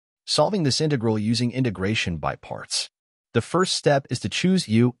solving this integral using integration by parts. The first step is to choose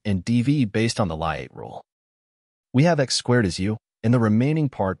u and dv based on the Lie rule. We have x squared as u, and the remaining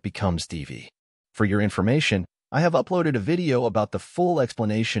part becomes dv. For your information, I have uploaded a video about the full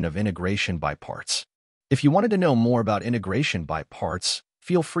explanation of integration by parts. If you wanted to know more about integration by parts,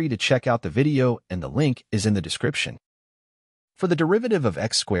 feel free to check out the video and the link is in the description. For the derivative of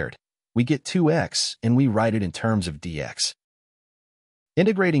x squared, we get 2x and we write it in terms of dx.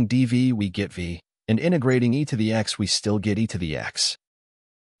 Integrating dv we get v, and integrating e to the x we still get e to the x.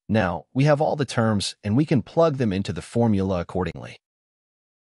 Now, we have all the terms and we can plug them into the formula accordingly.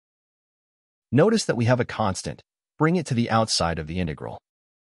 Notice that we have a constant. Bring it to the outside of the integral.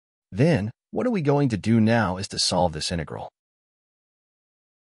 Then, what are we going to do now is to solve this integral.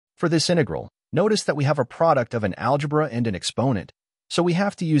 For this integral, notice that we have a product of an algebra and an exponent, so we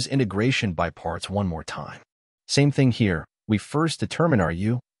have to use integration by parts one more time. Same thing here, we first determine our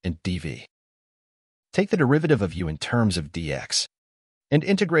u and dv. Take the derivative of u in terms of dx. And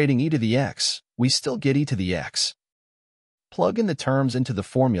integrating e to the x, we still get e to the x. Plug in the terms into the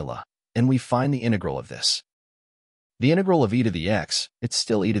formula, and we find the integral of this. The integral of e to the x, it's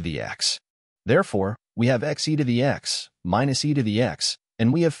still e to the x. Therefore, we have x e to the x minus e to the x,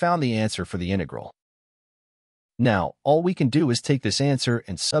 and we have found the answer for the integral. Now, all we can do is take this answer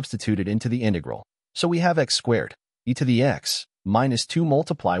and substitute it into the integral. So we have x squared, e to the x, minus 2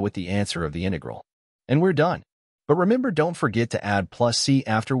 multiply with the answer of the integral. And we're done. But remember, don't forget to add plus c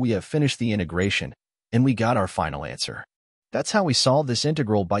after we have finished the integration, and we got our final answer. That's how we solve this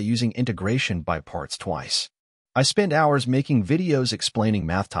integral by using integration by parts twice. I spend hours making videos explaining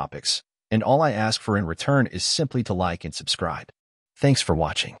math topics, and all I ask for in return is simply to like and subscribe. Thanks for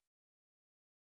watching.